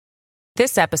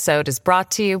This episode is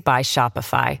brought to you by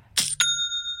Shopify.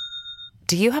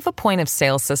 Do you have a point of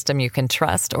sale system you can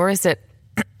trust, or is it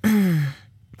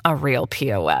a real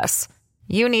POS?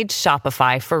 You need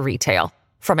Shopify for retail.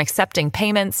 From accepting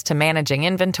payments to managing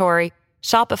inventory,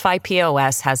 Shopify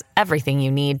POS has everything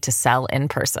you need to sell in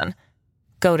person.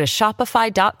 Go to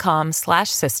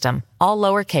shopify.com/system, all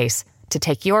lowercase, to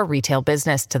take your retail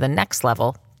business to the next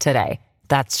level today.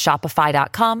 That's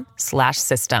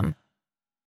shopify.com/system.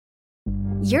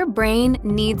 Your brain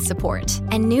needs support,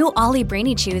 and new Ollie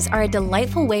Brainy Chews are a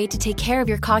delightful way to take care of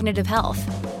your cognitive health.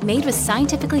 Made with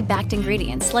scientifically backed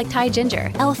ingredients like Thai ginger,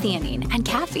 L-theanine, and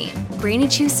caffeine, Brainy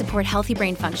Chews support healthy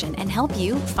brain function and help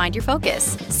you find your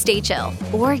focus, stay chill,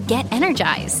 or get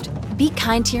energized. Be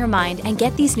kind to your mind and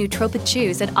get these nootropic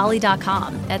chews at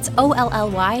ollie.com. That's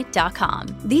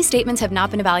OLLY.com. These statements have not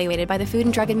been evaluated by the Food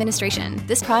and Drug Administration.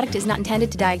 This product is not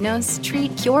intended to diagnose,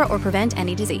 treat, cure, or prevent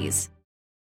any disease.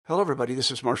 Hello, everybody.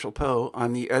 This is Marshall Poe.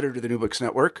 I'm the editor of the New Books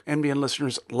Network. NBN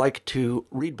listeners like to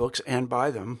read books and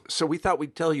buy them. So we thought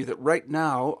we'd tell you that right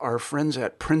now, our friends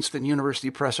at Princeton University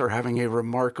Press are having a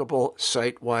remarkable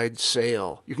site-wide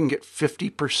sale. You can get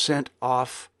 50%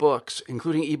 off books,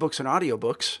 including ebooks and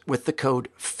audiobooks, with the code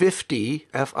 50,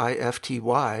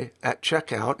 F-I-F-T-Y, at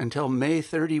checkout until May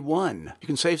 31. You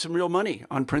can save some real money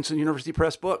on Princeton University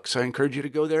Press books. I encourage you to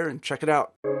go there and check it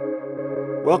out.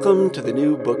 Welcome to the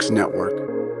New Books Network.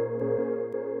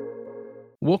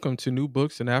 Welcome to New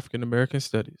Books in African American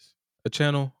Studies, a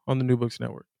channel on the New Books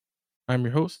Network. I'm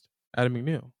your host, Adam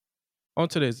McNeil. On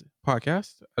today's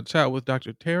podcast, I chat with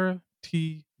Dr. Tara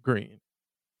T. Green,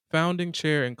 founding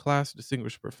chair and class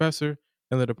distinguished professor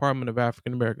in the Department of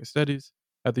African American Studies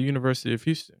at the University of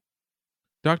Houston.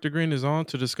 Dr. Green is on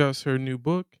to discuss her new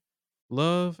book,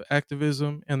 Love,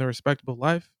 Activism, and the Respectable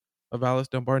Life of Alice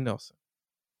Dunbar Nelson.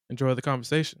 Enjoy the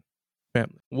conversation,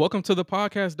 family. Welcome to the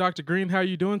podcast, Dr. Green. How are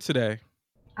you doing today?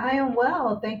 I am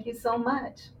well. Thank you so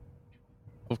much.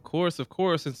 Of course.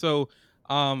 And so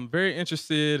very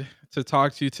interested to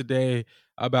talk to you today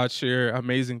about your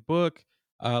amazing book,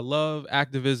 Love,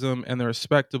 Activism, and the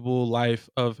Respectable Life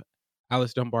of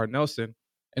Alice Dunbar Nelson.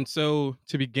 And so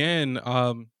to begin,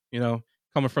 coming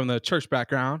from the church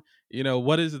background,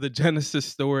 what is the genesis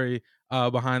story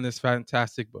behind this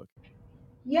fantastic book?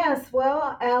 Yes,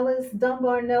 well, Alice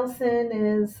Dunbar Nelson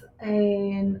is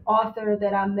an author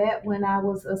that I met when I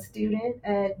was a student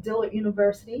at Dillard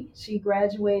University. She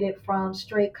graduated from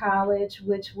Straight College,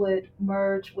 which would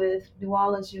merge with New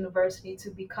Orleans University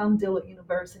to become Dillard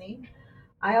University.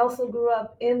 I also grew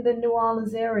up in the New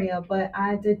Orleans area, but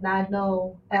I did not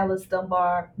know Alice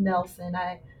Dunbar Nelson.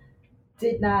 I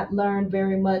did not learn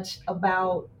very much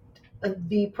about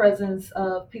the presence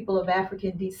of people of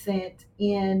African descent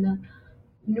in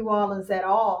New Orleans at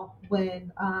all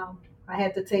when I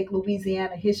had to take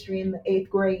Louisiana history in the 8th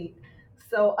grade.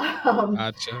 So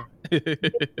Gotcha.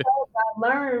 I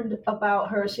learned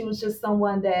about her. She was just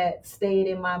someone that stayed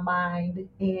in my mind.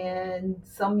 And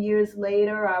some years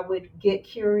later, I would get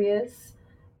curious,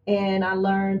 and I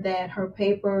learned that her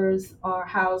papers are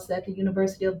housed at the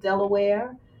University of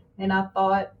Delaware. And I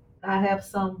thought, I have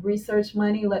some research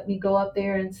money. Let me go up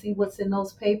there and see what's in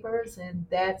those papers. And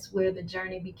that's where the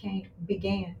journey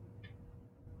began.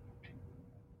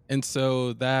 And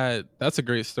so that's a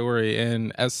great story.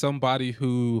 And as somebody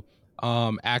who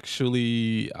so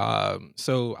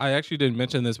I actually didn't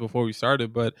mention this before we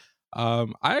started, but I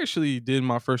actually did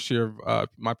my first year of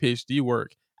my PhD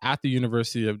work at the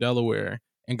University of Delaware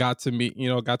and got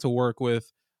to work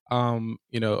with,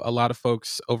 a lot of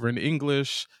folks over in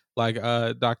English, like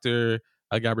Dr.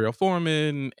 Gabrielle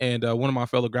Foreman and one of my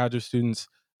fellow graduate students,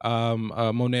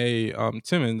 Monet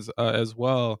Timmons, as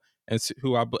well, and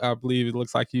who I believe it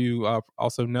looks like you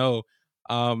also know.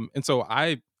 And so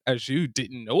I, as you,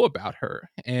 didn't know about her,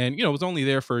 and was only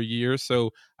there for a year,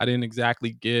 so I didn't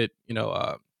exactly get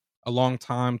a long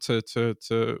time to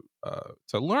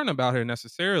learn about her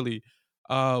necessarily.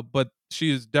 But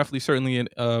she is definitely certainly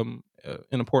an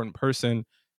important person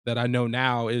that I know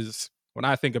now. Is when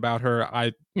I think about her,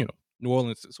 New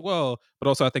Orleans as well, but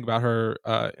also I think about her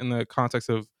in the context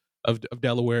of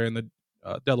Delaware and the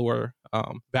Delaware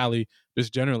Valley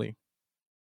just generally.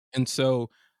 And so,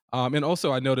 and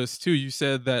also I noticed too, you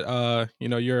said that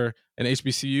you're an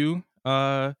HBCU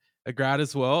a grad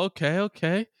as well.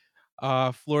 Okay.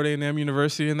 Florida A&M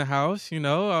University in the house.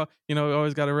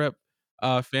 Always got to rep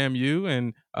FAMU,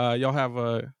 and y'all have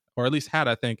or at least had,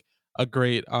 I think, a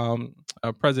great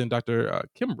president, Dr.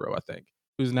 Kimbrough, I think,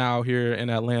 who's now here in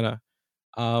Atlanta.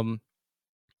 And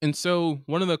so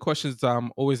one of the questions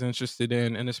I'm always interested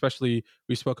in, and especially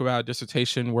we spoke about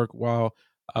dissertation work while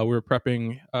we were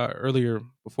prepping earlier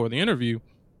before the interview,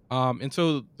 And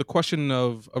so the question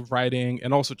of writing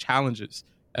and also challenges,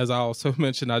 as I also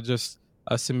mentioned, I just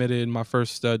submitted my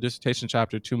first dissertation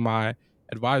chapter to my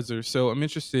advisor. So I'm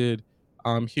interested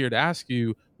here to ask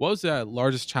you, what was that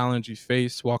largest challenge you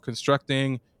faced while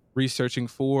constructing, researching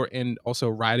for, and also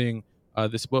writing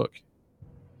this book?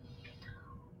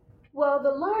 Well,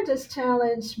 the largest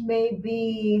challenge may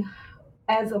be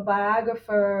as a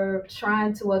biographer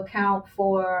trying to account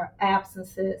for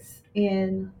absences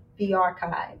in the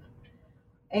archive.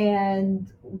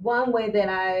 And one way that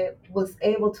I was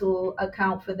able to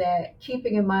account for that,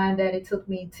 keeping in mind that it took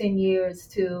me 10 years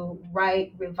to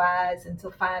write, revise, and to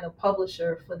find a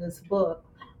publisher for this book.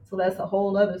 So that's a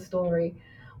whole other story.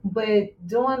 But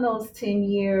during those 10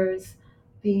 years,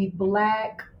 the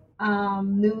Black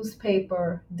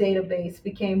newspaper database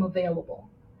became available.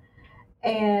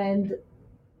 And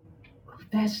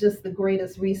that's just the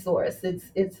greatest resource.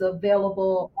 It's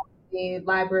available on the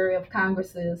Library of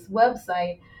Congress's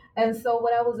website. And so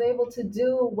what I was able to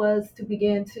do was to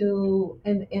begin to,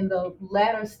 in the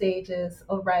latter stages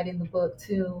of writing the book,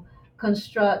 to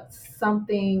construct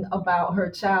something about her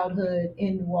childhood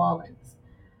in New Orleans.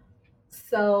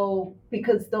 So,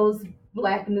 because those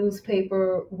Black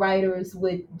newspaper writers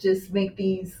would just make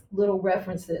these little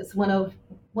references. One of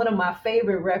my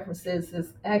favorite references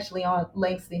is actually on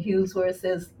Langston Hughes, where it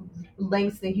says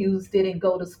Langston Hughes didn't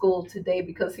go to school today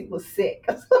because he was sick.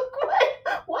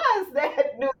 Why is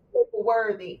that newspaper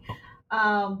worthy?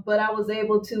 But I was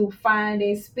able to find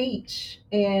a speech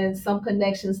and some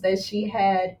connections that she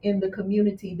had in the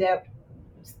community, that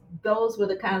those were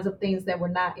the kinds of things that were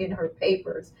not in her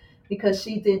papers, because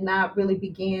she did not really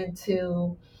begin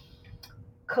to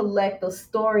collect the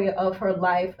story of her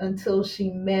life until she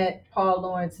met Paul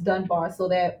Laurence Dunbar. So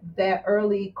that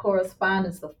early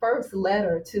correspondence, the first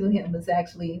letter to him, is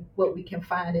actually what we can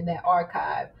find in that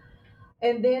archive.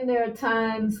 And then there are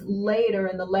times later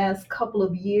in the last couple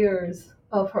of years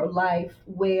of her life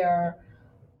where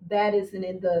that isn't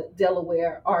in the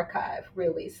Delaware archive,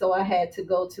 really. So I had to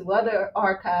go to other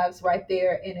archives right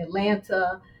there in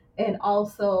Atlanta, and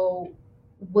also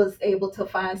was able to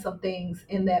find some things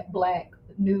in that Black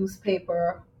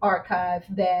newspaper archive,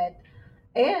 that,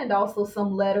 and also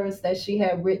some letters that she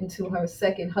had written to her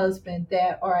second husband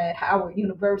that are at Howard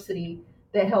University,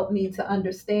 that helped me to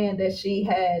understand that she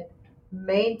had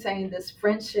maintained this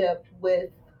friendship with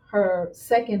her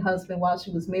second husband while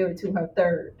she was married to her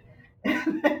third.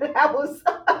 That was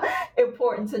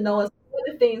important to know, and some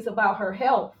other things about her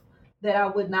health that I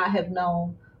would not have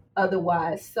known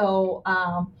otherwise. So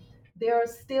there are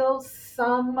still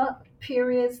some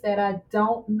periods that I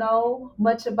don't know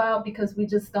much about because we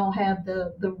just don't have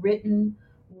the written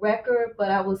record, but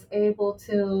I was able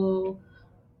to,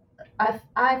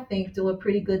 I think, do a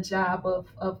pretty good job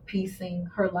of piecing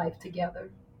her life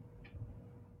together.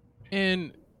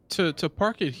 And to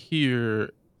park it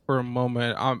here for a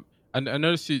moment, I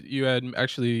noticed you had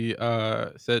actually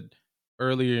said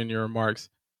earlier in your remarks,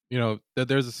 that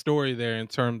there's a story there in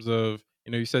terms of,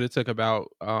 you said it took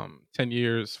about 10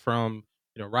 years from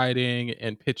writing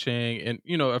and pitching and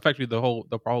effectively the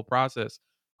whole process.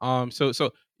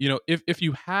 So if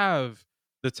you have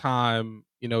the time,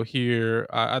 here,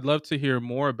 I'd love to hear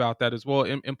more about that as well.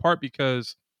 In part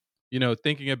because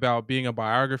thinking about being a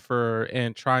biographer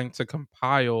and trying to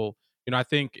compile, I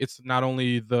think it's not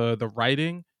only the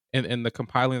writing and the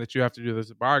compiling that you have to do as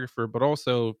a biographer, but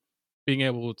also being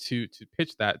able to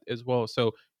pitch that as well.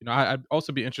 So, I'd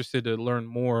also be interested to learn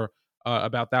more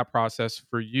about that process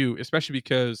for you, especially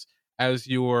because as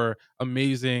your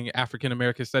amazing African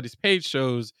American Studies page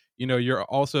shows, you're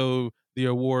also the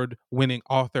award winning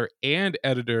author and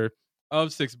editor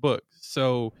of 6 books.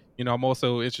 So, I'm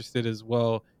also interested as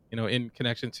well, in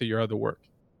connection to your other work.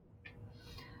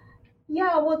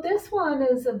 Yeah, well, this one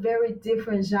is a very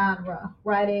different genre,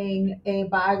 writing a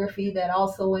biography that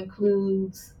also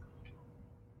includes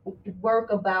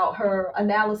work about her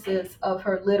analysis of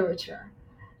her literature.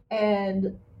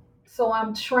 And so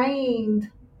I'm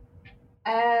trained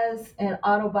as an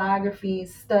autobiography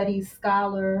studies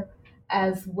scholar,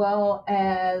 as well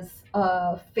as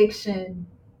a fiction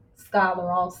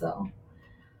scholar also.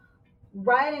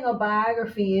 Writing a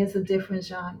biography is a different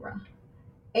genre.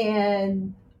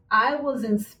 And I was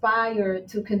inspired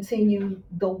to continue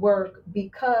the work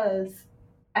because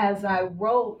as I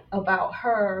wrote about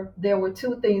her, there were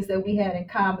two things that we had in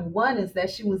common. One is that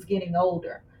she was getting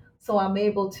older. So I'm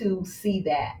able to see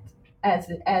that as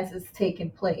it's taking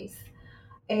place.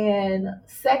 And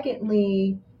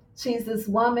secondly, she's this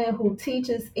woman who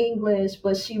teaches English,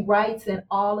 but she writes in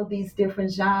all of these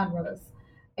different genres.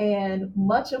 And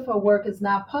much of her work is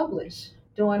not published.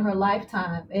 during her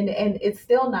lifetime, and it's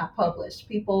still not published.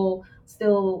 People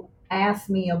still ask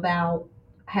me about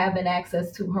having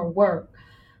access to her work.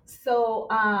 So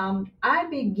I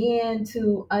began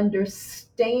to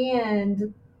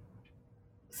understand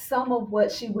some of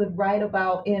what she would write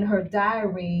about in her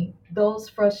diary, those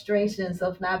frustrations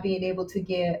of not being able to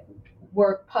get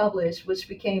work published, which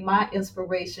became my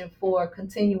inspiration for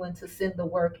continuing to send the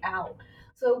work out.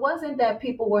 So it wasn't that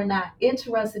people were not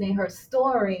interested in her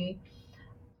story,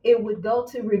 it would go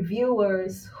to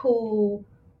reviewers who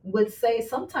would say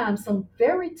sometimes some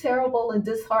very terrible and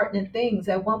disheartening things.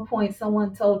 At one point,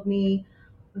 someone told me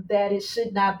that it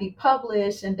should not be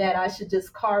published and that I should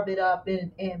just carve it up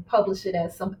and publish it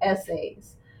as some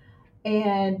essays.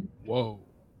 And Whoa.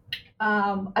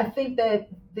 I think that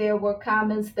there were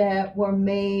comments that were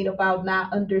made about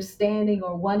not understanding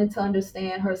or wanting to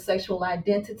understand her sexual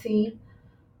identity,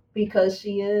 because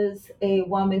she is a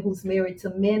woman who's married to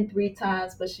men 3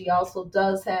 times, but she also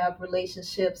does have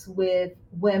relationships with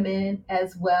women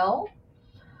as well.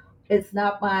 It's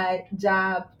not my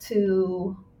job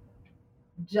to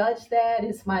judge that,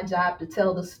 it's my job to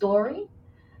tell the story.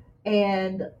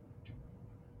 And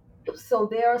so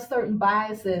there are certain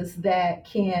biases that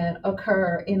can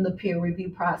occur in the peer review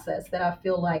process that I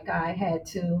feel like I had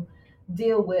to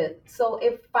deal with. So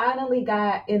it finally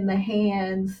got in the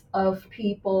hands of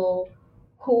people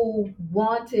who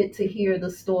wanted to hear the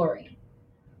story,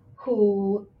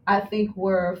 who I think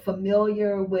were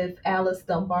familiar with Alice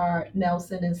Dunbar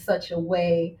Nelson in such a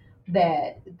way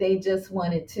that they just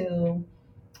wanted to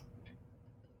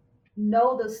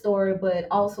know the story, but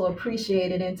also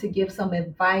appreciate it and to give some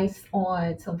advice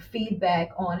on some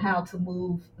feedback on how to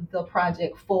move the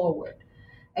project forward.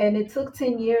 And it took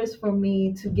 10 years for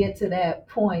me to get to that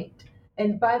point.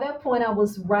 And by that point, I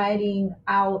was writing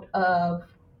out of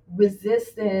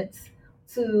resistance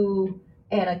to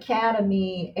an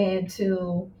academy and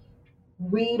to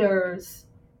readers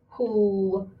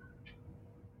who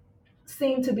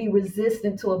seem to be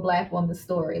resistant to a Black woman's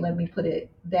story. Let me put it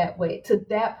that way, to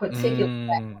that particular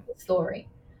Black Mm. woman's story,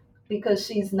 because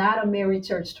she's not a Mary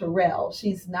Church Terrell.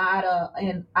 She's not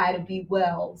an Ida B.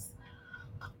 Wells.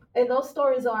 And those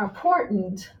stories are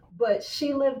important, but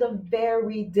she lived a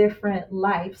very different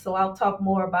life. So I'll talk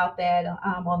more about that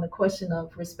on the question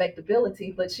of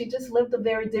respectability. But she just lived a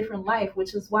very different life,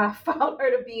 which is why I found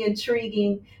her to be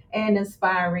intriguing and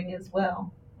inspiring as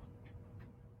well.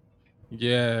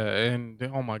 Yeah, and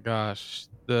oh my gosh,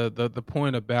 the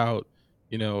point about,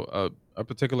 a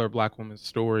particular Black woman's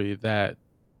story that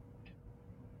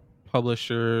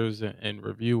publishers and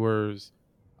reviewers,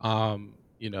 are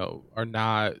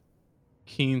not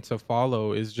keen to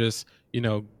follow is just,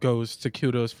 goes to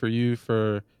kudos for you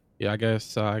for, yeah, I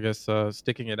guess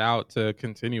sticking it out to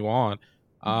continue on.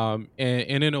 And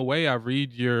in a way, I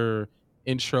read your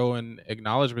intro and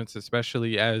acknowledgments,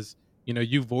 especially as,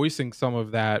 you voicing some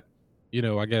of that,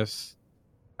 I guess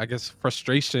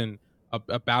frustration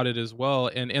about it as well,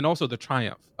 and also the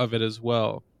triumph of it as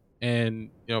well, and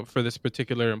for this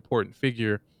particular important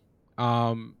figure.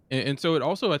 And so it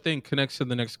also, I think, connects to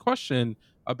the next question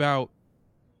about,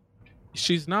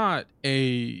 she's not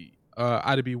a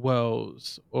Ida B.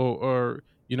 Wells, or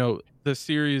the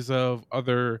series of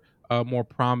other more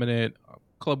prominent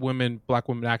club women, Black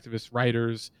women activist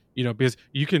writers. Because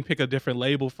you can pick a different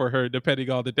label for her depending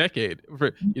on the decade.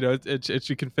 For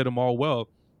she can fit them all well.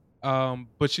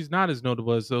 But she's not as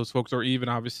notable as those folks, or even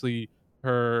obviously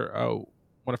her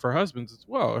one of her husbands as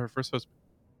well, her first husband.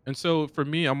 And so for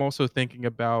me, I'm also thinking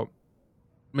about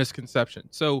misconception.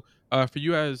 So for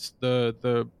you as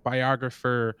the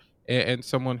biographer, and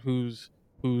someone who's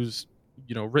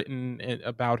written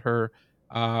about her,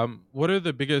 what are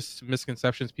the biggest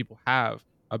misconceptions people have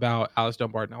about Alice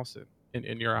Dunbar Nelson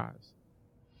in your eyes?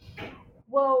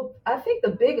 Well, I think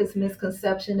the biggest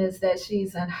misconception is that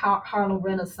she's an Harlem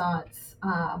Renaissance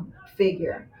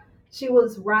figure. She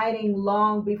was writing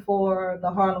long before the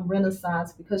Harlem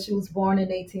Renaissance because she was born in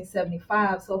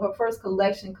 1875. So her first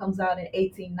collection comes out in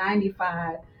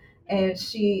 1895, and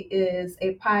she is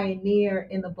a pioneer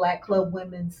in the Black club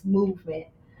women's movement.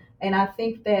 And I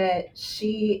think that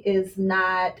she is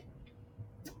not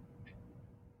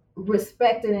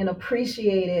respected and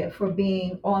appreciated for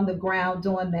being on the ground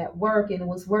doing that work. And it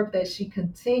was work that she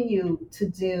continued to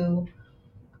do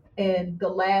in the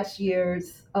last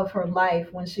years of her life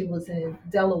when she was in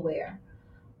Delaware.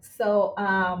 So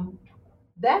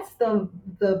that's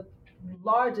the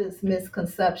largest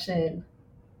misconception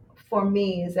for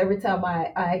me, is every time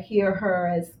I hear her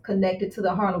as connected to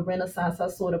the Harlem Renaissance, I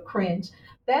sort of cringe.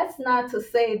 That's not to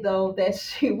say, though, that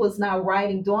she was not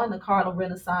writing during the Harlem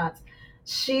Renaissance.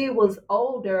 she was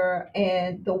older,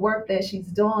 and the work that she's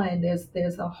doing,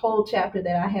 there's a whole chapter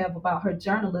that I have about her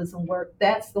journalism work.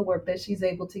 That's the work that she's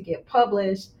able to get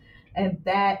published, and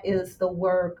that is the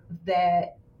work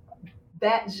that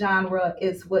genre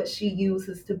is what she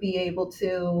uses to be able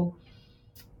to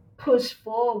push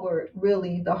forward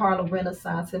really the Harlem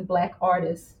Renaissance and Black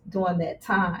artists during that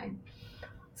time.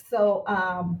 So,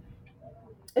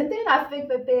 and then I think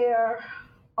that there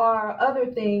are other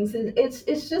things.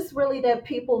 It's just really that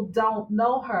people don't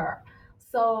know her.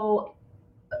 So,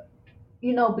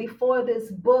 before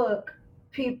this book,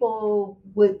 people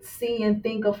would see and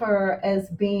think of her as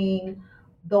being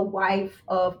the wife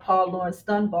of Paul Laurence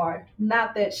Dunbar.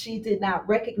 Not that she did not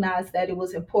recognize that it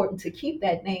was important to keep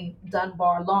that name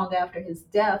Dunbar long after his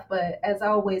death, but as I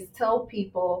always tell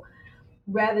people,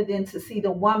 rather than to see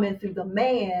the woman through the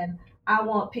man, I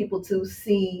want people to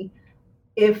see,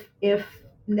 if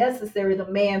necessary, the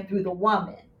man through the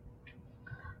woman.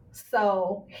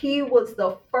 So he was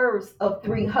the first of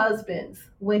three husbands.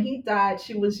 When he died,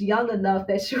 she was young enough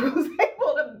that she was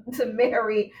able to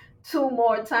marry two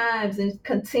more times and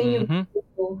continue.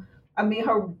 I mean,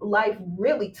 her life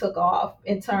really took off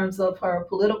in terms of her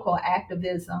political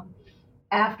activism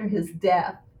after his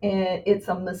death. And it's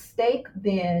a mistake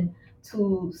then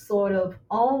to sort of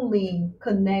only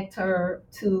connect her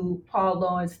to Paul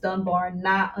Laurence Dunbar and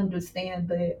not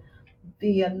understand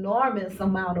the enormous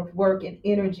amount of work and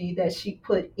energy that she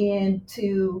put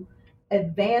into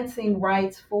advancing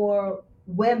rights for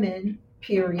women,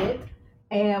 period,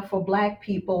 and for Black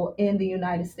people in the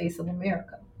United States of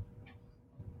America.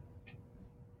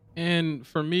 And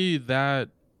for me, that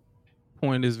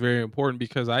point is very important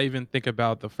because I even think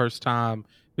about the first time,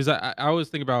 because I always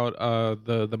think about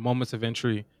the moments of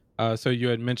entry. So you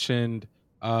had mentioned,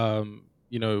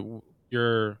 you know,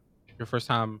 your first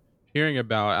time hearing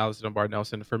about Alice Dunbar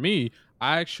Nelson. For me,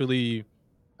 I actually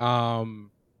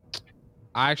um,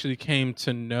 I actually came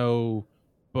to know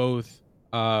both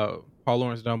Paul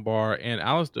Laurence Dunbar and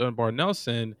Alice Dunbar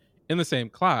Nelson in the same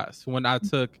class when I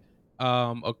took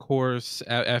a course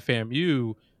at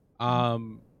FAMU.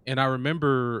 And I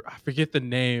remember, I forget the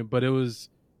name, but it was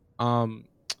um,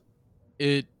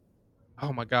 it.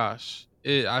 Oh my gosh,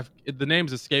 the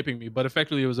name's escaping me, but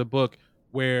effectively it was a book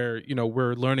where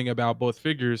we're learning about both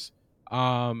figures.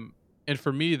 And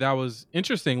for me, that was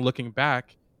interesting looking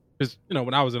back because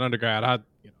when I was an undergrad,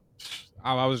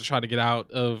 I was trying to get out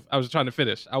of. I was trying to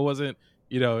finish. I wasn't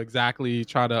exactly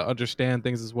trying to understand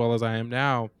things as well as I am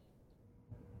now.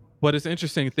 But it's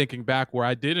interesting thinking back where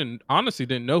I honestly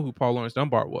didn't know who Paul Laurence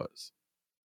Dunbar was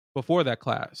before that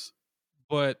class.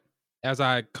 But as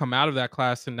I come out of that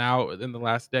class and now in the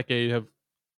last decade have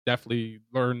definitely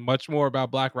learned much more about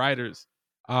Black writers,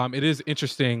 it is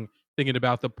interesting thinking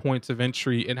about the points of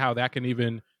entry and how that can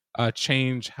even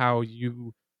change how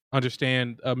you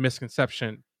understand a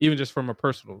misconception, even just from a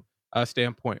personal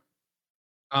standpoint.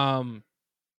 Um,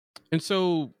 and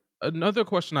so another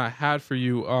question I had for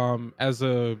you, as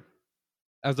a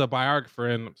biographer,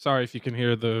 and I'm sorry if you can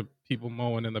hear the people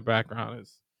mowing in the background,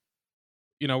 is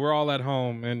we're all at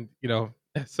home and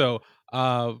so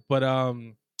but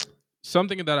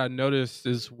something that I noticed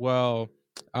as well,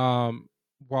 um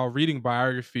while reading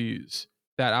biographies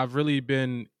that I've really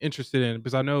been interested in,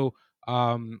 because I know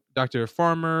Dr.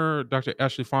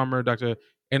 Ashley Farmer, Dr.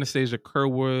 Anastasia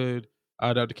Kerwood,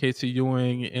 Dr. Casey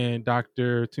Ewing, and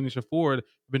Dr. Tanisha Ford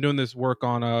have been doing this work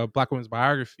on Black women's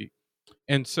biography.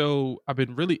 And so I've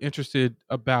been really interested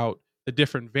about the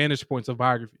different vantage points of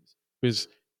biographies, because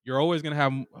you're always going to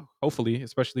have, hopefully,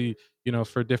 especially,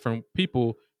 for different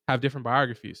people, have different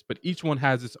biographies, but each one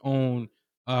has its own,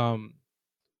 um,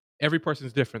 every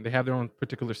person's different. They have their own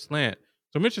particular slant.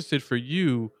 So I'm interested for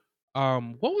you,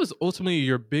 what was ultimately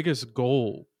your biggest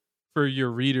goal for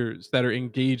your readers that are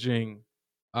engaging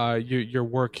your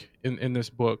work in this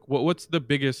book? What's the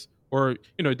biggest, or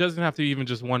it doesn't have to be even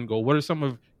just one goal. What are some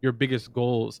of your biggest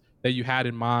goals that you had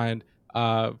in mind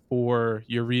for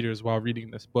your readers while reading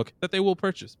this book that they will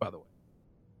purchase, by the way?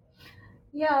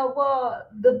 Yeah, well,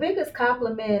 the biggest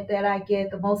compliment that I get,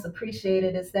 the most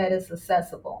appreciated, is that it's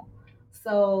accessible.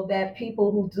 So that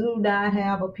people who do not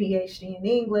have a PhD in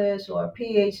English or a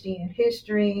PhD in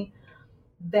history,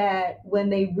 that when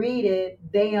they read it,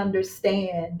 they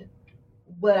understand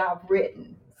what I've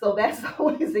written. So that's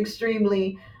always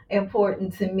extremely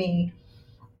important to me.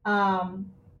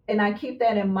 Um, and I keep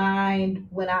that in mind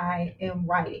when I am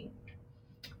writing.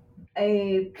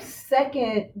 A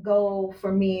second goal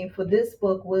for me for this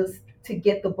book was to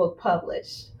get the book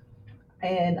published.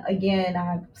 And again,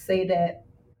 I say that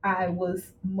I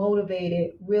was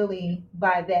motivated really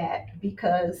by that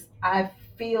because I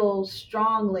feel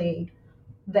strongly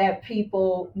that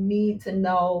people need to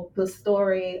know the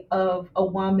story of a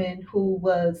woman who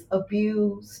was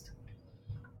abused,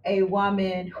 a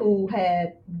woman who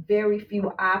had very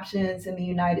few options in the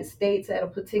United States at a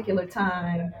particular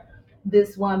time,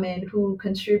 this woman who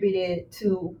contributed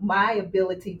to my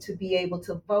ability to be able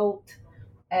to vote,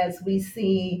 as we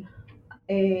see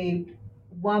a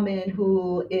woman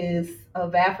who is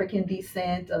of African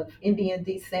descent, of Indian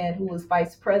descent, who was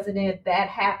vice president. That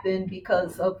happened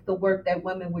because of the work that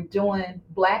women were doing,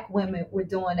 Black women were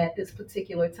doing at this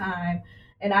particular time.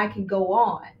 And I can go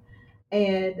on.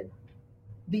 And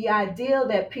the idea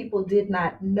that people did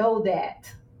not know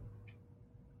that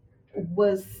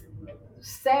was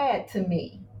sad to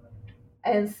me.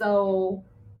 And so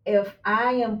if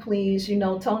I am pleased,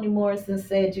 Toni Morrison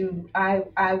said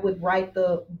I would write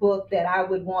the book that I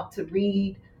would want to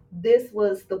read. This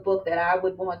was the book that I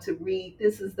would want to read.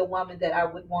 This is the woman that I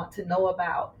would want to know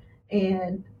about.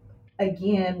 And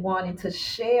again, wanting to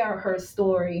share her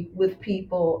story with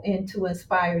people and to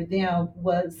inspire them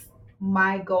was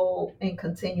my goal in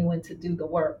continuing to do the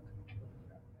work.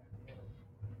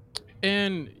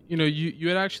 And you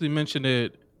had actually mentioned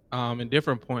it in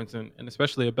different points, and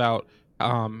especially about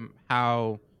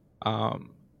how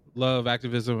love,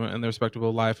 activism, and the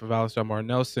respectable life of Alice Dunbar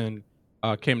Nelson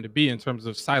came to be in terms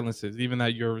of silences, even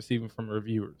that you're receiving from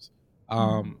reviewers.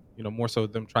 More so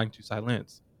them trying to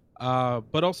silence.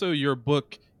 But also your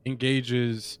book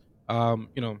engages, a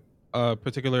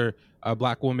particular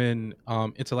Black woman,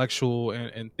 intellectual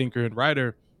and thinker and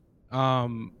writer.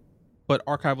 But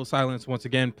archival silence once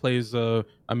again plays a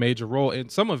major role,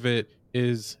 and some of it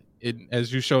is,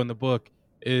 as you show in the book,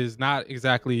 is not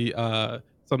exactly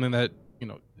something that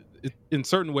in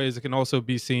certain ways it can also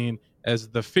be seen as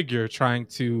the figure trying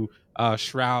to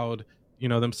shroud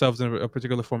themselves in a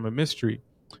particular form of mystery.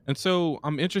 And so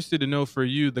I'm interested to know, for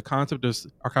you, the concept of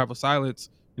archival silence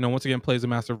once again plays a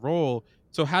massive role.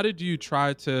 So how did you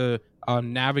try to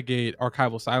navigate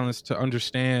archival silence to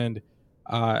understand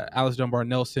Alice Dunbar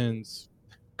Nelson's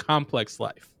complex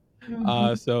life?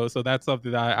 So that's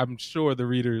something that I'm sure the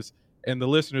readers and the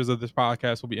listeners of this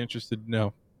podcast will be interested to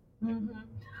know.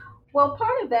 Well,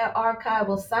 part of that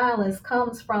archival silence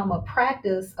comes from a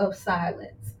practice of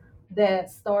silence that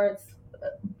starts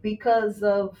because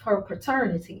of her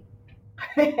paternity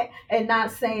and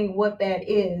not saying what that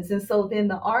is. And so then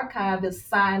the archive is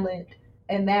silent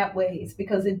in that ways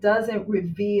because it doesn't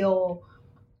reveal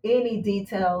any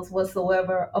details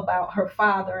whatsoever about her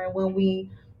father. And when we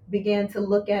begin to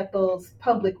look at those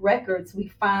public records, we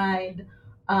find,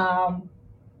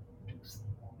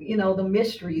 the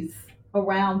mysteries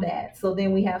around that. So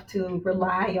then we have to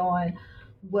rely on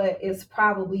what is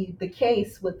probably the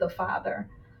case with the father.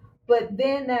 But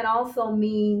then that also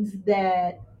means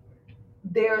that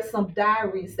there are some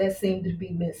diaries that seem to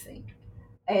be missing.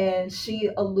 And she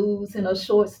alludes in a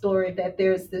short story that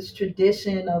there's this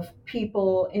tradition of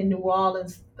people in New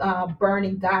Orleans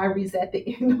burning diaries at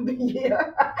the end of the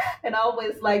year. And I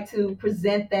always like to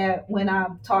present that when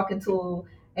I'm talking to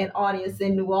an audience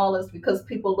in New Orleans, because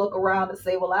people look around and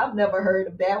say, well, I've never heard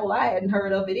of that. Well, I hadn't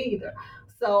heard of it either.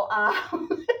 So,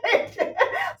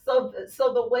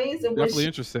 so the ways in which definitely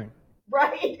interesting.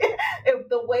 Right.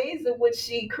 The ways in which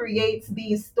she creates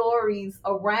these stories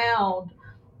around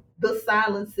the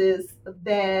silences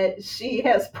that she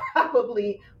has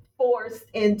probably forced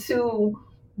into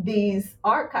these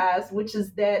archives, which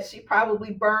is that she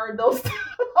probably burned those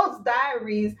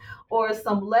diaries or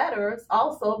some letters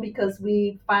also, because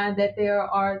we find that there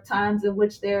are times in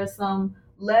which there are some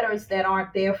letters that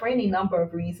aren't there for any number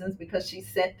of reasons, because she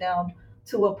sent them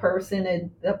to a person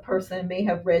and the person may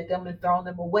have read them and thrown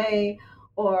them away,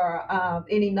 or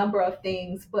any number of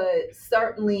things. But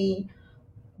certainly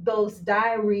those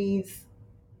diaries,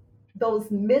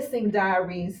 those missing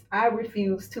diaries, I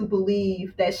refuse to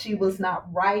believe that she was not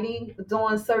writing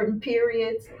during certain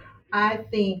periods. I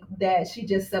think that she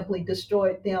just simply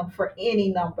destroyed them for any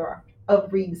number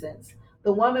of reasons.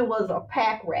 The woman was a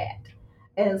pack rat.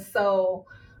 And so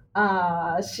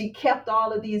she kept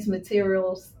all of these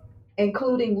materials,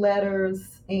 including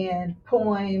letters and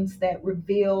poems that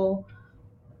reveal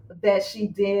that she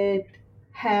did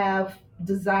have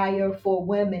desire for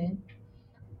women.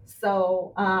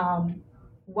 So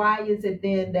why is it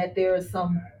then that there are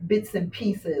some bits and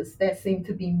pieces that seem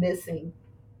to be missing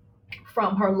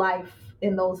from her life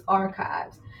in those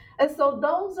archives? And so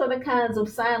those are the kinds of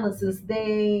silences.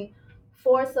 They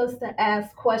force us to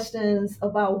ask questions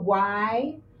about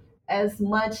why, as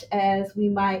much as we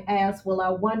might ask, well, I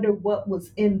wonder what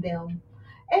was in them.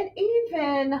 And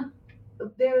even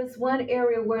there's one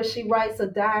area where she writes a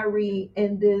diary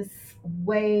in this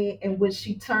way in which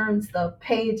she turns the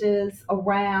pages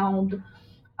around,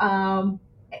 um,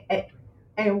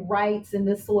 and writes in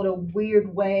this sort of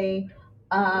weird way.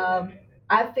 Um,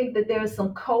 I think that there's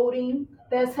some coding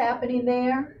that's happening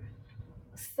there.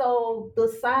 So the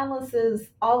silences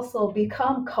also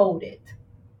become coded,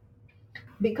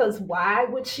 because why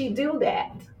would she do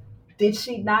that? Did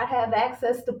she not have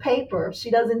access to paper?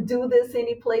 She doesn't do this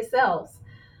anyplace else.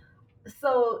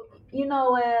 So,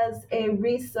 as a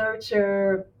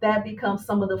researcher, that becomes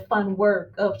some of the fun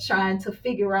work of trying to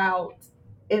figure out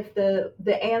if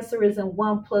the answer isn't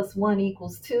 1 + 1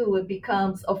 = 2. It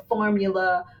becomes a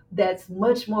formula that's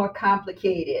much more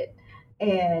complicated,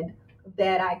 and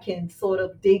that I can sort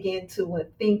of dig into and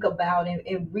think about,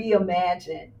 and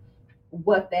reimagine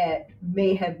what that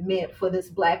may have meant for this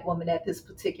Black woman at this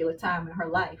particular time in her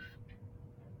life.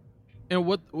 And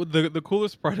what the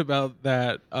coolest part about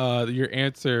that, your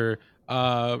answer,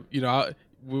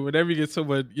 whenever you get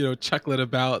someone, chuckling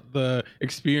about the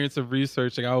experience of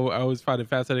researching, I always find it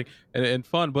fascinating and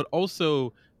fun. But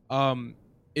also,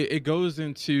 it goes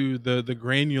into the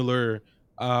granular,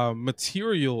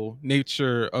 material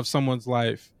nature of someone's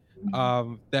life,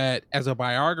 that as a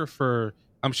biographer,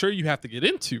 I'm sure you have to get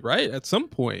into, right, at some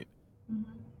point. Mhm.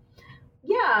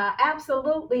 Yeah,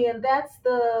 absolutely. And that's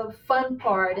the fun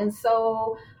part. And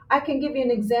so I can give you an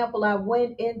example. I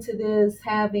went into this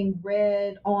having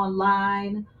read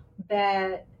online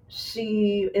that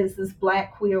she is this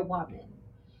Black queer woman.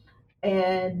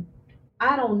 And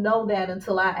I don't know that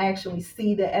until I actually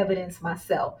see the evidence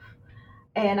myself.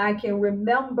 And I can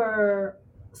remember,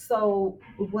 so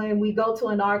when we go to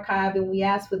an archive and we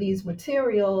ask for these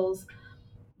materials,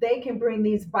 they can bring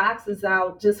these boxes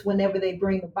out just whenever they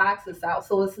bring the boxes out.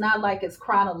 So it's not like it's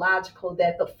chronological,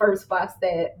 that the first box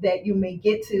that you may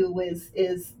get to is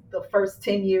the first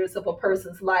 10 years of a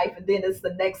person's life, and then it's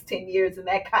the next 10 years and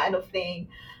that kind of thing.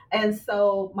 And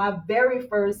so my very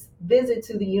first visit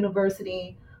to the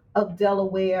University of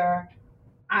Delaware,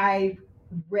 I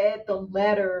read the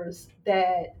letters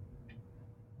that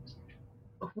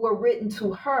were written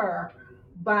to her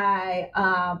by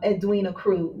Edwina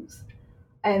Cruz.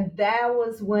 And that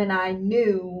was when I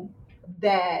knew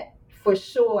that for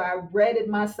sure, I read it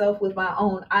myself with my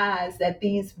own eyes, that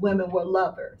these women were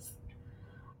lovers.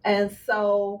 And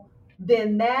so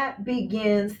then that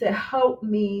begins to help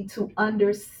me to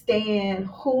understand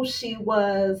who she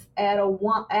was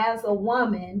as a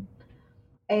woman.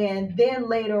 And then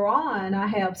later on, I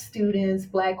have students,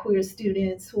 Black queer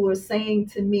students, who are saying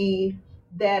to me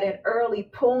that an early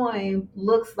poem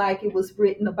looks like it was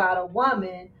written about a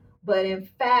woman, but in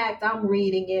fact, I'm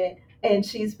reading it and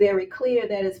she's very clear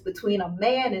that it's between a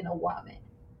man and a woman.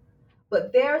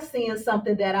 But they're seeing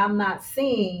something that I'm not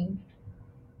seeing,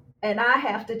 and I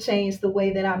have to change the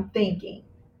way that I'm thinking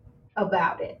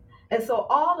about it. And so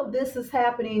all of this is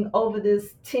happening over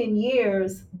this 10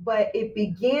 years, but it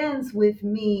begins with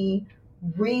me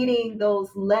reading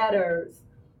those letters.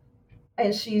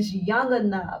 And she's young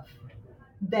enough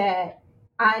that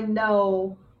I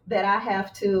know that I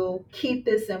have to keep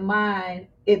this in mind,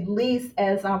 at least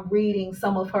as I'm reading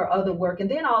some of her other work.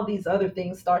 And then all these other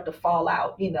things start to fall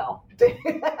out,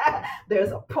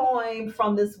 There's a poem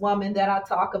from this woman that I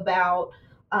talk about.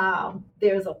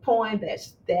 There's a poem that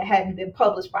hadn't been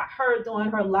published by her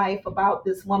during her life about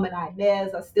this woman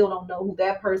Inez. I still don't know who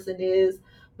that person is.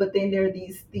 But then there are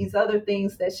these other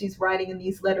things that she's writing in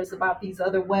these letters about these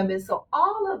other women. So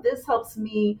all of this helps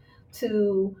me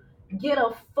to get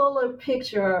a fuller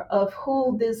picture of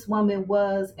who this woman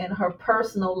was in her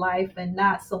personal life and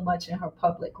not so much in her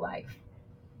public life.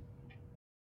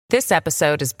 This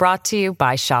episode is brought to you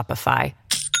by Shopify.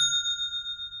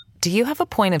 Do you have a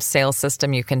point of sale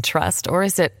system you can trust, or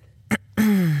is it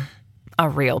a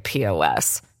real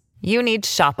POS? You need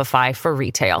Shopify for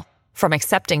retail. From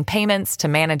accepting payments to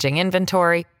managing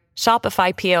inventory,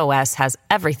 Shopify POS has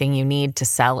everything you need to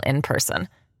sell in person.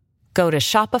 Go to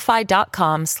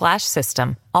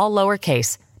shopify.com/system, all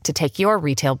lowercase, to take your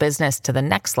retail business to the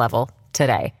next level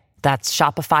today. That's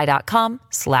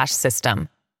shopify.com/system.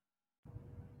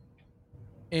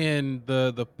 And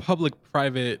the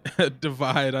public-private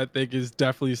divide, I think, is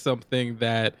definitely something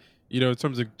that, in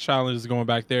terms of challenges going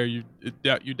back there, you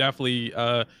definitely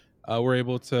were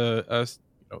able to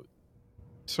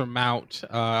surmount.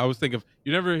 I always think of,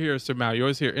 you never hear surmount, you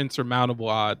always hear insurmountable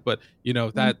odd, but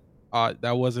that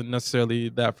wasn't necessarily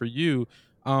that for you.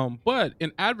 But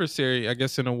an adversary, I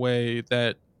guess, in a way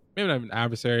that maybe not an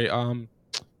adversary,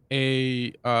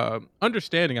 a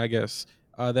understanding, I guess,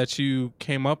 that you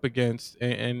came up against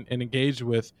and engaged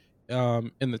with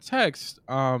in the text,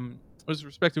 was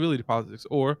respectability politics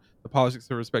or the politics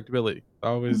of respectability.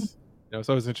 Always, it's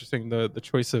always interesting the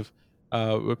choice of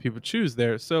what people choose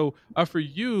there. So for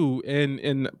you,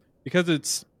 and because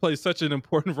it's plays such an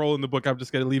important role in the book, I'm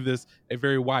just going to leave this a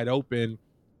very wide open.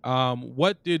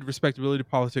 What did respectability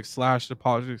politics / the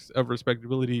politics of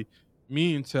respectability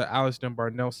mean to Alice Dunbar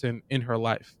Nelson in her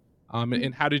life?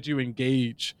 And how did you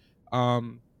engage,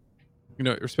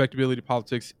 respectability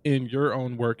politics in your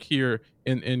own work here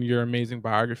in your amazing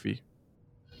biography?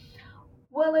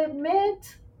 Well, it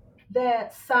meant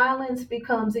that silence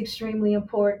becomes extremely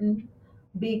important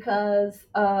because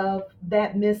of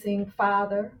that missing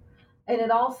father. And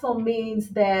it also means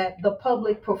that the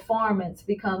public performance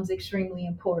becomes extremely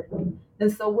important.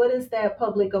 And so, what is that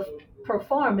public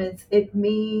performance? It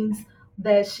means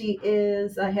that she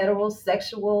is a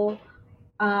heterosexual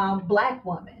Black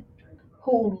woman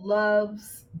who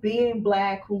loves being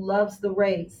Black, who loves the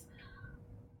race.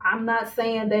 I'm not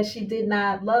saying that she did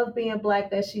not love being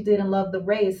Black, that she didn't love the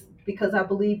race, because I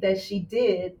believe that she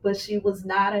did, but she was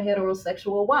not a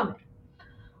heterosexual woman.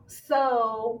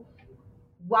 So,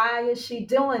 why is she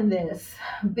doing this?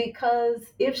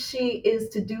 Because if she is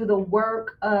to do the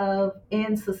work of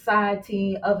in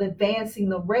society of advancing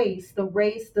the race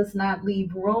does not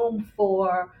leave room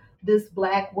for this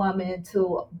Black woman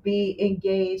to be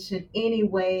engaged in any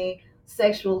way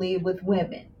sexually with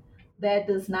women. That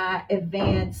does not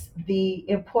advance the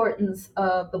importance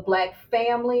of the Black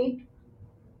family,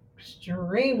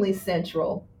 extremely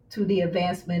central to the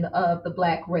advancement of the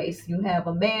Black race. You have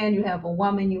a man, you have a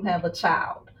woman, you have a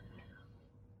child.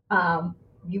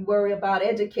 You worry about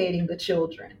educating the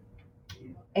children.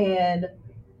 And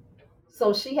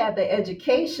so she had the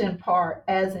education part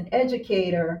as an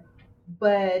educator,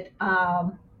 but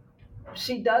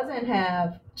she doesn't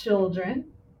have children,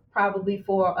 probably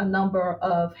for a number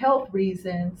of health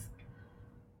reasons.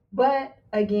 But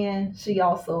again, she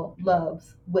also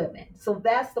loves women. So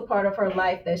that's the part of her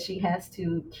life that she has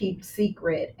to keep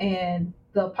secret. And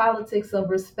the politics of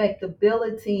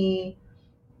respectability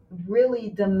really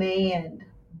demand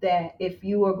that if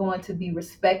you are going to be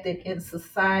respected in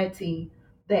society,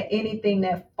 that anything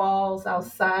that falls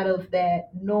outside of that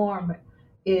norm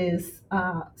is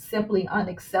simply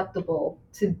unacceptable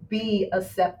to be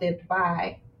accepted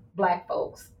by Black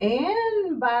folks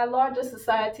and by a larger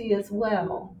society as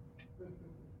well.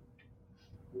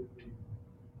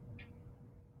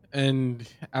 And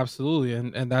absolutely,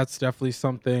 and that's definitely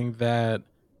something that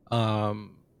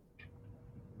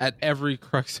at every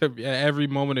crux of at every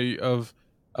moment of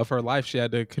her life she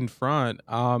had to confront.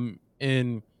 And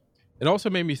it also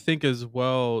made me think as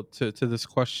well to this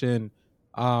question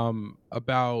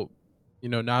about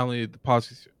not only the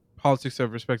politics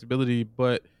of respectability,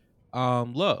 but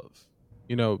love.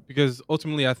 Because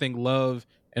ultimately I think love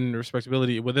and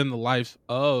respectability within the life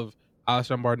of Alice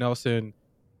Dunbar Nelson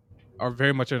are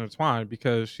very much intertwined,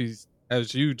 because she's,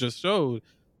 as you just showed,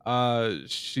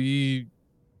 she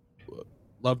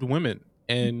loved women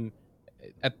and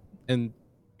at and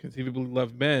conceivably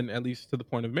loved men, at least to the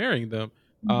point of marrying them.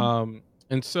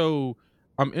 And so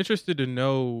I'm interested to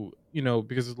know,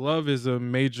 because love is a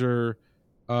major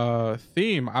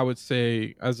theme, I would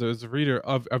say, as a reader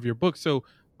of your book. So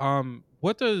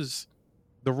what does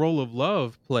the role of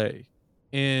love play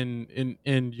in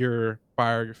your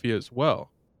biography as well?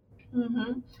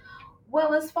 Mm-hmm.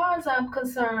 Well, as far as I'm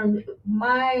concerned,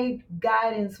 my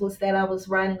guidance was that I was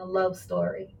writing a love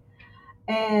story.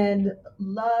 And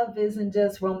love isn't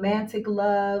just romantic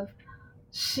love.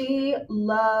 She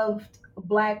loved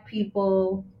Black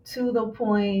people to the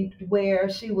point where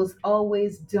she was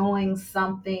always doing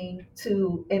something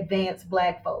to advance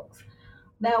Black folks.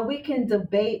 Now, we can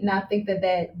debate, and I think that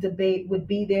that debate would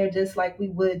be there just like we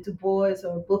would Du Bois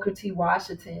or Booker T.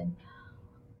 Washington,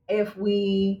 if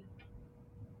we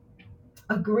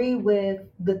agree with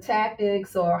the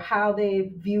tactics or how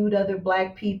they viewed other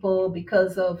Black people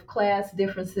because of class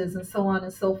differences and so on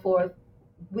and so forth.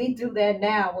 We do that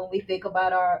now when we think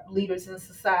about our leaders in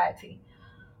society.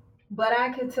 But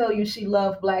I can tell you she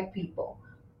loved Black people.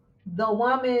 The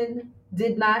woman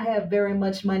did not have very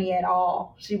much money at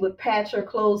all. She would patch her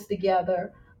clothes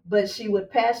together, but she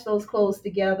would patch those clothes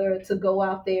together to go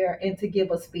out there and to give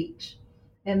a speech.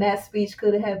 And that speech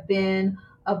could have been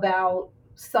about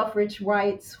suffrage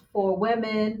rights for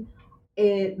women.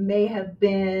 It may have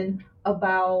been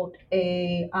about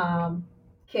a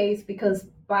case, because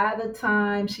by the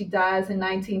time she dies in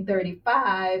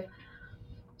 1935,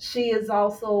 she is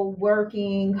also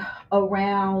working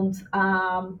around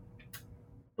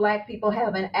Black people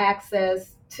having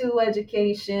access to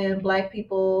education, Black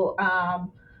people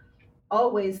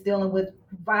always dealing with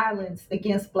violence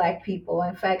against Black people.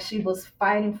 In fact, she was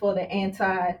fighting for the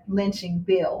anti-lynching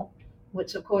bill,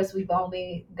 which of course we've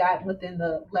only gotten within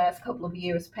the last couple of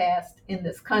years passed in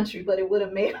this country, but it would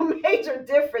have made a major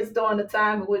difference during the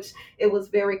time in which it was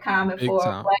very common Big for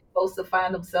time. Black folks to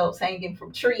find themselves hanging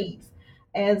from trees.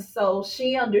 And so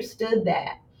she understood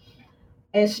that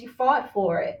and she fought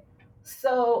for it.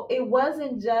 So it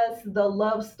wasn't just the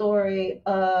love story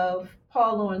of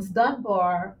Paul Laurence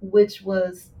Dunbar, which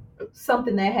was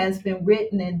something that has been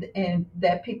written and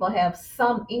that people have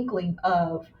some inkling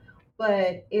of,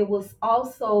 but it was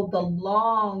also the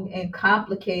long and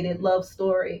complicated love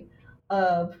story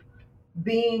of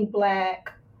being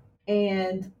Black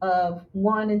and of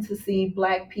wanting to see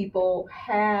Black people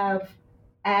have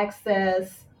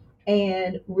access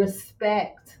and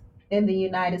respect in the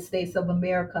United States of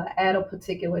America at a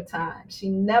particular time. She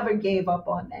never gave up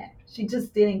on that. She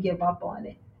just didn't give up on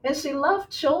it. And she loved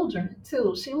children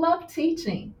too. She loved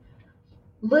teaching.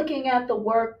 Looking at the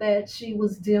work that she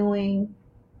was doing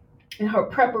in her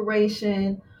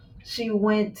preparation, she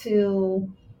went to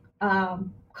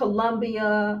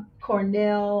Columbia,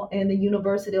 Cornell, and the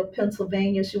University of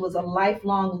Pennsylvania. She was a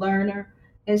lifelong learner.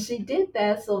 And she did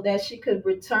that so that she could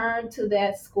return to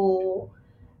that school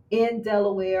in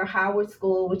Delaware, Howard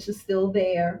School, which is still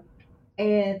there,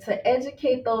 and to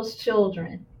educate those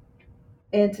children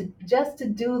and to just to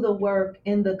do the work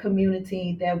in the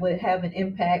community that would have an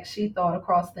impact, she thought,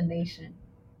 across the nation.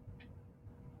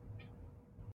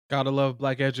 Gotta love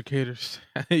Black educators.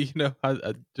 I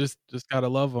just gotta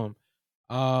love them.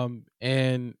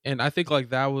 And I think like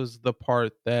that was the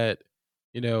part that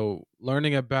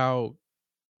learning about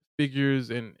figures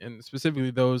and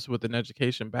specifically those with an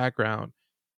education background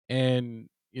and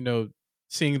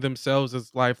seeing themselves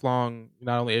as lifelong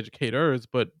not only educators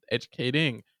but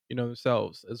educating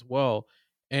themselves as well.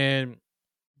 And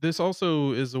this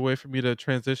also is a way for me to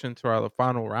transition to our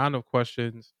final round of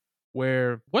questions,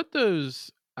 where what does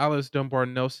Alice Dunbar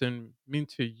Nelson mean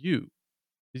to you?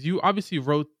 Because you obviously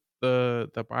wrote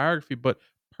the biography, but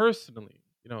personally,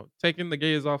 taking the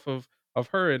gaze off of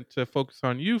her and to focus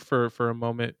on you for a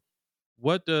moment,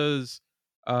 what does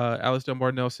Alice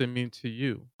Dunbar Nelson mean to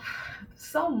you?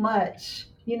 So much.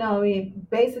 I mean,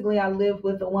 basically, I lived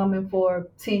with a woman for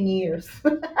 10 years.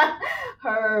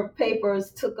 Her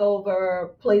papers took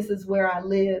over places where I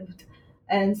lived.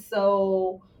 And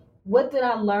so, what did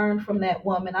I learn from that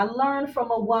woman? I learned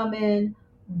from a woman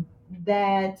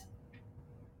that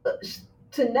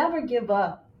to never give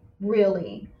up,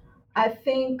 really. I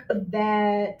think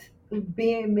that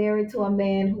being married to a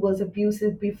man who was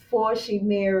abusive before she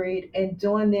married and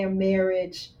during their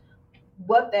marriage,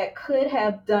 what that could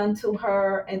have done to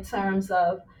her in terms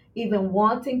of even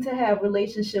wanting to have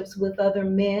relationships with other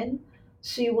men.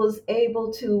 She was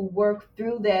able to work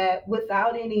through that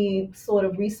without any sort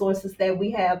of resources that we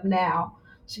have now.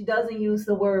 She doesn't use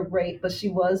the word rape, but she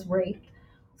was raped.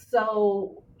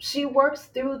 So she works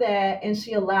through that and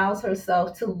she allows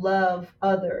herself to love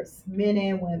others, men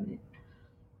and women.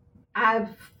 I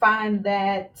find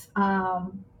that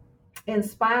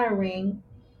inspiring,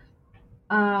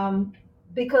 um,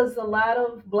 because a lot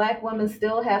of Black women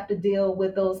still have to deal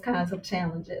with those kinds of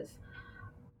challenges.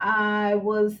 I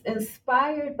was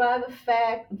inspired by the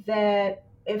fact that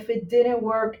if it didn't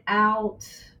work out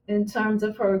in terms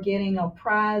of her getting a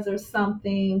prize or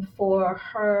something for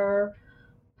her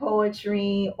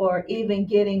poetry or even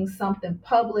getting something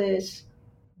published,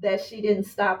 that she didn't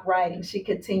stop writing. She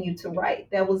continued to write.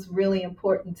 That was really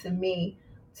important to me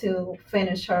to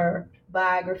finish her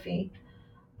biography.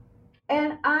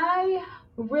 And I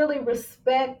really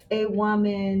respect a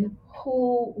woman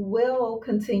who will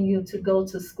continue to go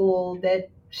to school that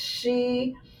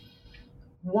she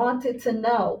wanted to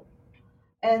know.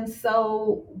 And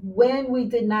so when we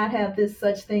did not have this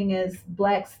such thing as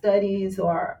Black studies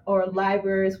or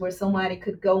libraries where somebody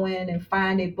could go in and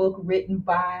find a book written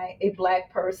by a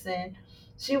Black person,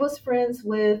 she was friends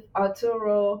with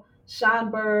Arturo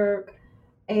Schonberg,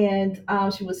 and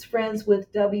she was friends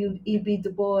with W.E.B.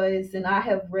 Du Bois, and I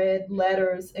have read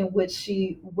letters in which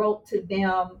she wrote to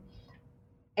them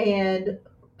and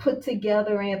put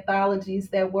together anthologies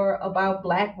that were about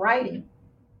Black writing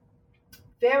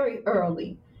very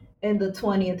early in the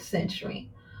 20th century.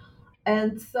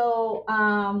 And so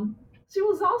she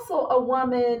was also a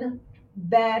woman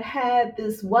that had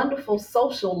this wonderful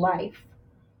social life.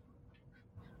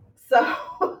 So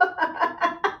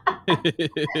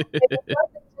it wasn't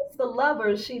just the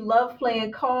lovers. She loved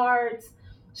playing cards.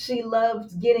 She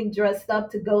loved getting dressed up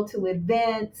to go to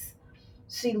events.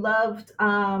 She loved,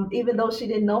 even though she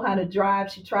didn't know how to drive,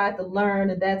 she tried to learn.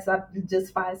 And that's, I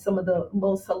just find some of the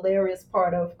most hilarious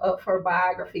part of her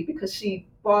biography, because she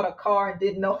bought a car and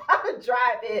didn't know how to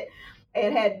drive it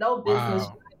and had no business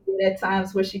Wow. driving it at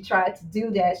times where she tried to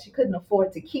do that. She couldn't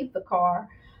afford to keep the car.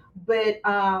 But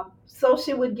so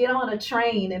she would get on a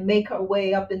train and make her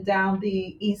way up and down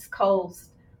the East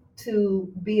Coast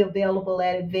to be available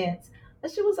at events.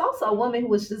 And she was also a woman who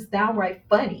was just downright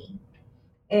funny.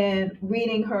 And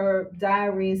reading her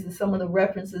diaries and some of the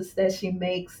references that she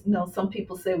makes, some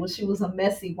people say, well, she was a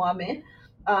messy woman,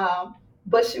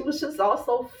 but she was just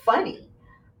also funny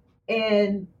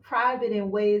and private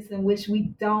in ways in which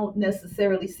we don't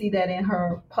necessarily see that in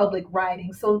her public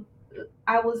writing. So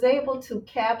I was able to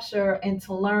capture and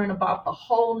to learn about the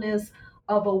wholeness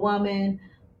of a woman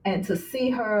and to see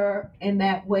her in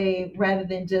that way rather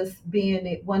than just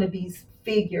being one of these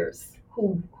figures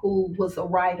who was a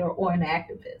writer or an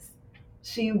activist.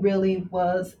 She really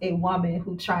was a woman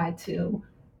who tried to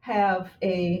have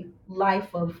a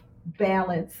life of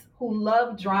balance, who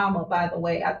loved drama, by the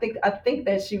way. I think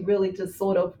that she really just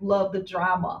sort of loved the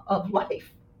drama of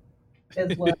life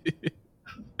as well.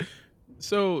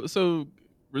 So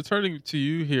returning to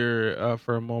you here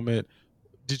for a moment,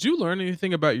 did you learn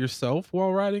anything about yourself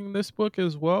while writing this book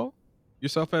as well?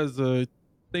 Yourself as a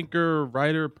thinker,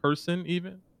 writer, person,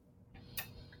 even?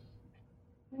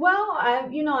 Well,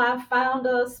 I found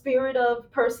a spirit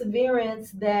of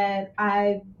perseverance that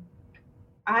I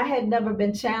had never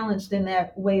been challenged in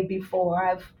that way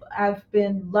before. I've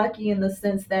been lucky in the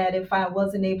sense that if I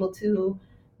wasn't able to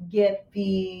get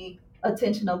the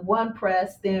attention of one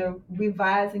press, then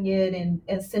revising it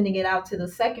and sending it out to the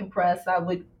second press, I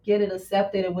would get it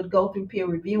accepted. It would go through peer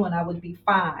review, and I would be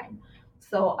fine.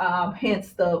 So,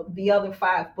 hence the other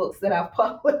 5 books that I've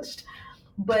published.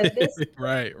 But this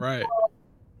Right, right.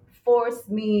 forced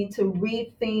me to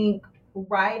rethink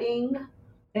writing.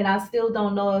 And I still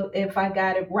don't know if I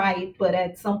got it right, but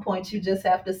at some point you just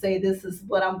have to say, this is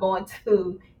what I'm going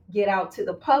to get out to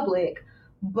the public.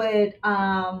 But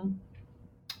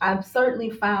I've certainly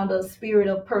found a spirit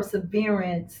of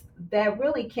perseverance that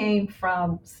really came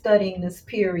from studying this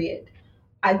period.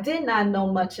 I did not know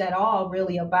much at all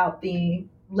really about the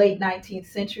late 19th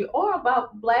century or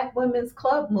about Black women's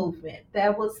club movement.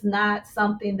 That was not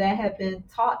something that had been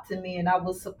taught to me, and I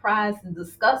was surprised and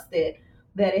disgusted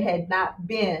that it had not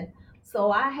been.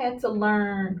 So I had to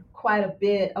learn quite a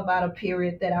bit about a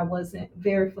period that I wasn't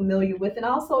very familiar with, and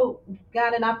also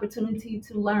got an opportunity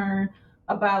to learn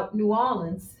about New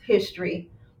Orleans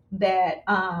history, that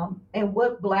and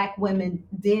what Black women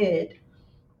did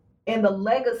and the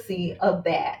legacy of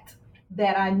that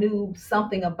I knew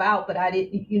something about, but I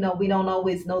didn't, we don't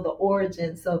always know the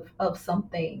origins of some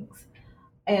things.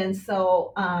 And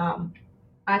so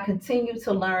I continue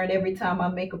to learn every time I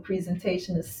make a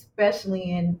presentation,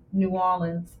 especially in New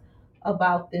Orleans,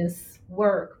 about this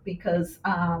work, because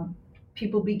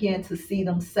people begin to see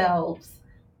themselves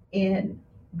in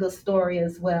the story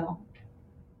as well.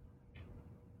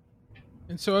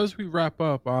 And so as we wrap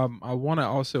up, I want to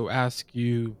also ask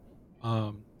you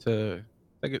to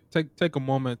take a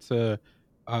moment to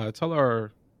tell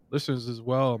our listeners as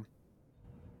well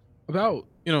about,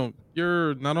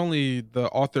 you're not only the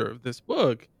author of this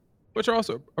book, but you're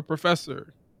also a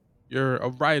professor, you're a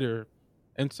writer.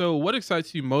 And so what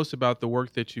excites you most about the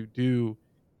work that you do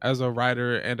as a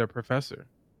writer and a professor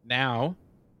now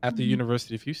at the Mhm.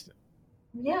 University of Houston?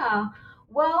 Yeah.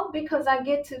 Well, because I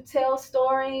get to tell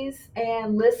stories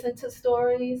and listen to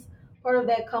stories. Part of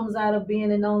that comes out of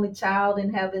being an only child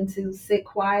and having to sit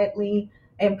quietly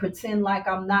and pretend like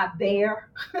I'm not there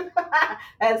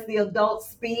as the adults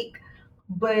speak.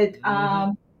 But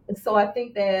Hmm. so I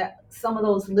think that some of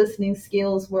those listening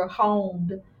skills were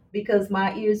honed because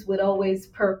my ears would always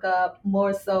perk up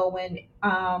more so when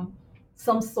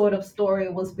some sort of story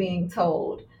was being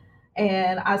told.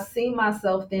 And I see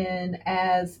myself then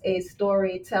as a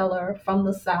storyteller from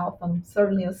the South. I'm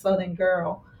certainly a Southern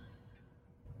girl.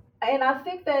 And I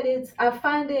think that I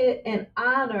find it an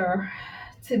honor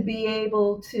to be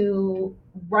able to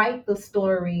write the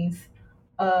stories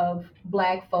of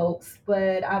Black folks,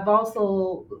 but I've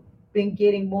also been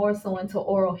getting more so into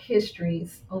oral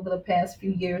histories over the past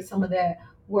few years. Some of that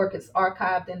work is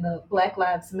archived in the Black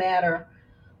Lives Matter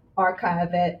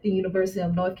archive at the University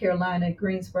of North Carolina,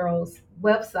 Greensboro's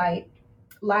website,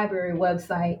 library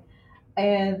website.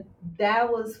 And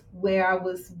that was where I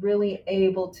was really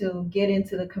able to get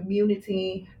into the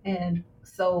community. And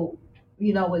so,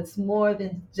 it's more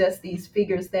than just these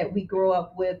figures that we grow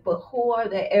up with, but who are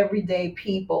the everyday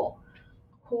people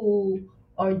who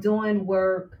are doing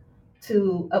work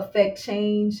to affect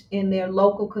change in their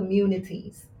local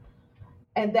communities.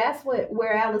 And that's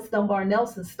where Alice Dunbar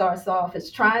Nelson starts off,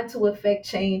 is trying to affect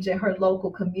change in her local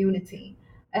community.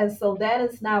 And so that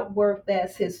is not work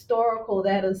that's historical,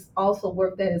 that is also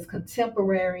work that is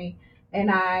contemporary.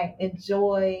 And I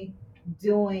enjoy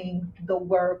doing the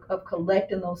work of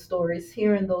collecting those stories,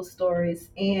 hearing those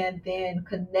stories, and then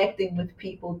connecting with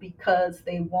people because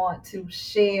they want to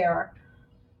share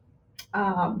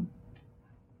um,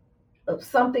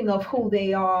 something of who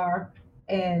they are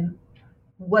and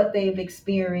what they've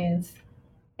experienced.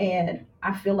 And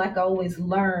I feel like I always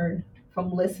learn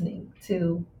from listening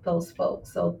to those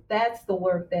folks. So that's the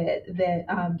work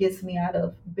that gets me out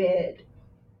of bed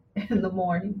in the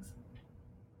mornings.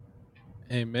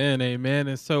 Amen, amen.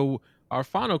 And so our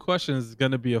final question is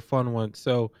going to be a fun one.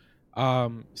 So,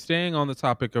 staying on the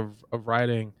topic of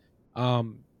writing,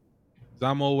 um, 'cause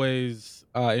I'm always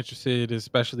interested,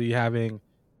 especially having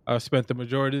spent the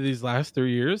majority of these last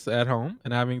 3 years at home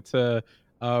and having to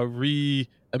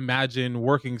reimagine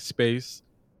working space.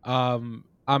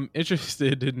 I'm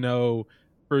interested to know,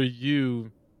 for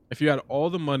you, if you had all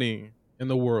the money in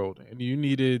the world and you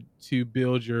needed to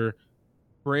build your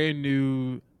brand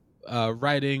new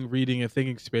writing, reading, and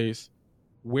thinking space,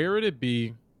 where would it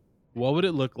be? What would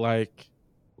it look like?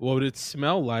 What would it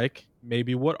smell like?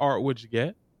 Maybe what art would you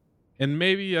get? And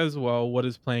maybe as well, what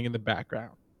is playing in the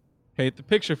background? Paint the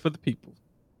picture for the people.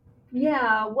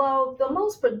 Yeah, well, the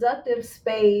most productive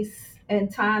space and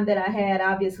time that I had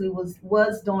obviously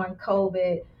was during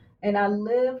COVID. And I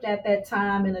lived at that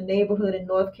time in a neighborhood in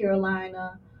North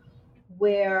Carolina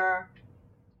where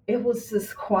it was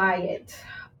just quiet.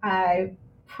 I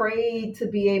prayed to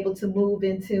be able to move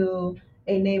into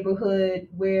a neighborhood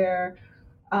where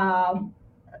um,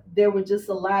 there were just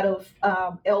a lot of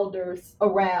elders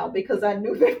around, because I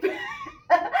knew that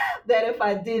if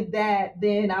I did that,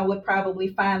 then I would probably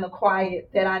find the quiet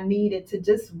that I needed to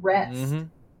just rest. Mm-hmm.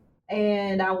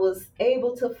 And I was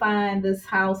able to find this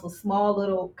house, a small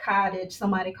little cottage.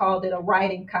 Somebody called it a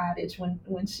writing cottage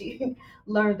when she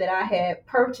learned that I had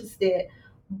purchased it.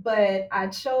 But I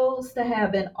chose to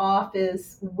have an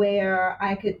office where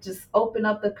I could just open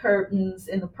up the curtains,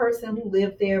 and the person who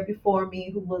lived there before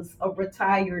me, who was a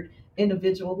retired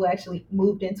individual who actually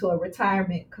moved into a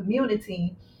retirement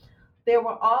community, there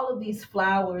were all of these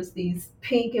flowers, these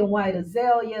pink and white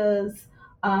azaleas.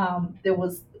 There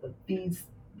was these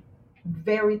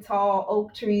very tall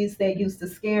oak trees that used to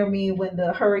scare me when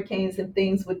the hurricanes and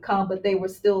things would come, but they were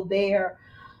still there.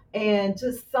 And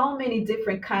just so many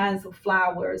different kinds of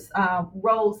flowers,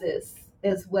 roses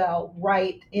as well,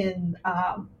 right in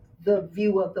the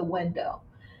view of the window.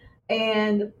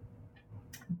 And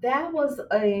that was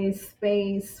a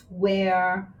space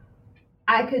where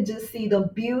I could just see the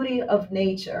beauty of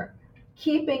nature,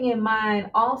 keeping in mind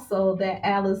also that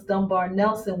Alice Dunbar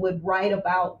Nelson would write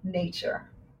about nature,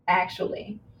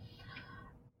 actually.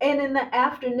 And in the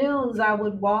afternoons, I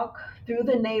would walk through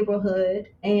the neighborhood,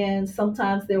 and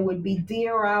sometimes there would be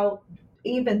deer out,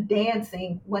 even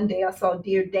dancing. One day I saw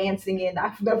deer dancing, and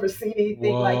I've never seen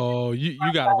anything like that. Whoa, you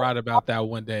got to write about that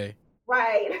one day.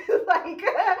 Right. Like,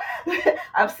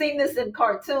 I've seen this in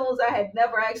cartoons. I had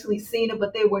never actually seen it,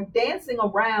 but they were dancing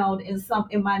around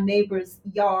in my neighbor's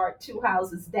yard, two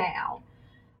houses down.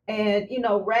 And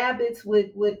rabbits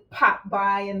would pop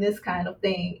by and this kind of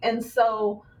thing. And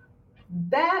so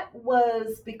that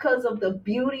was because of the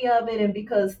beauty of it, and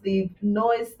because the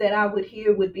noise that I would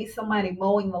hear would be somebody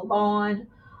mowing the lawn.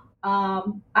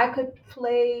 I could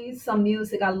play some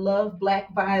music. I love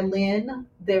black violin.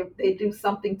 They do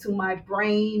something to my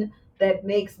brain that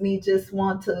makes me just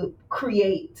want to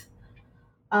create.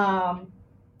 Um,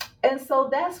 and so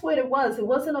that's what it was. It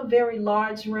wasn't a very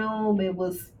large room. It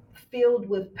was filled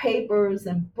with papers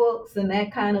and books and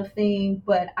that kind of thing.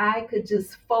 But I could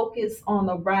just focus on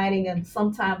the writing. And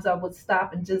sometimes I would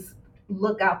stop and just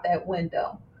look out that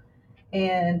window.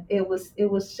 And it was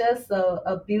just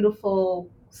a beautiful,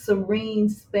 serene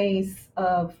space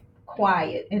of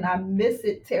quiet. And I miss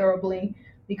it terribly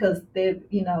because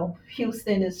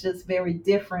Houston is just very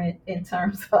different in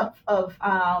terms of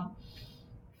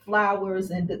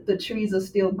flowers, and the trees are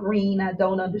still green. I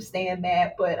don't understand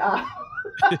that, but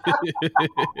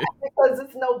because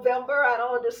it's November, I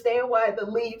don't understand why the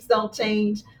leaves don't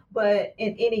change. But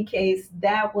in any case,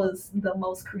 that was the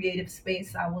most creative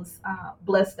space I was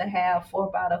blessed to have for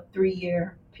about a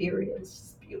 3-year period. It's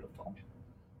just beautiful.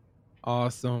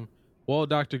 Awesome. Well,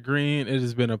 Dr. Green, it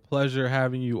has been a pleasure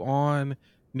having you on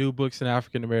New Books in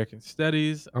African American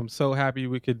Studies. I'm so happy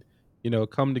we could,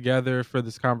 come together for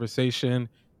this conversation.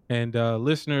 And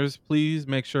listeners, please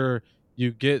make sure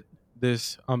you get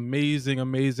this amazing,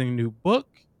 amazing new book.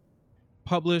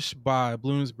 published by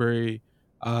Bloomsbury.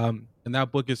 And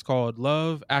that book is called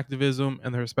Love, Activism,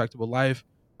 and the Respectable Life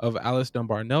of Alice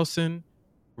Dunbar Nelson,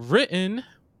 written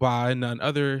by none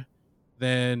other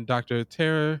than Dr.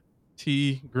 Tara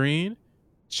T. Green,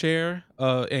 chair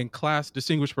and class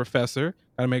distinguished professor,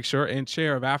 gotta make sure, and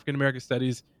chair of African American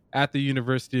Studies at the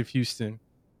University of Houston.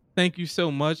 Thank you so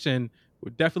much, and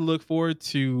we definitely look forward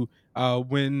to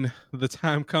when the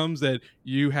time comes that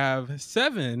you have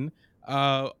 7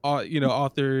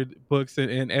 authored books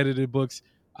and edited books.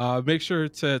 Make sure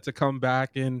to come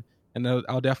back, and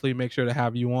I'll definitely make sure to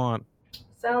have you on.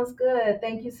 Sounds good.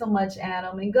 Thank you so much,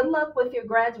 Adam. And good luck with your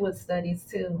graduate studies,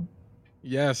 too.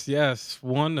 Yes.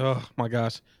 Oh my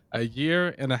gosh, a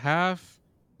year and a half.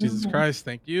 Jesus Mhm. Christ,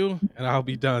 thank you. And I'll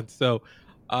be done. So,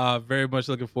 very much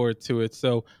looking forward to it.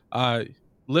 So,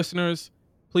 listeners,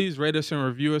 please rate us and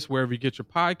review us wherever you get your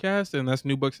podcast. And that's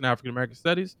New Books in African American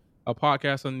Studies, a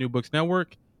podcast on the New Books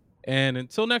Network. And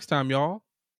until next time, y'all,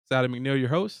 it's Adam McNeil, your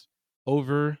host,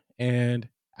 over and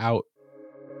out.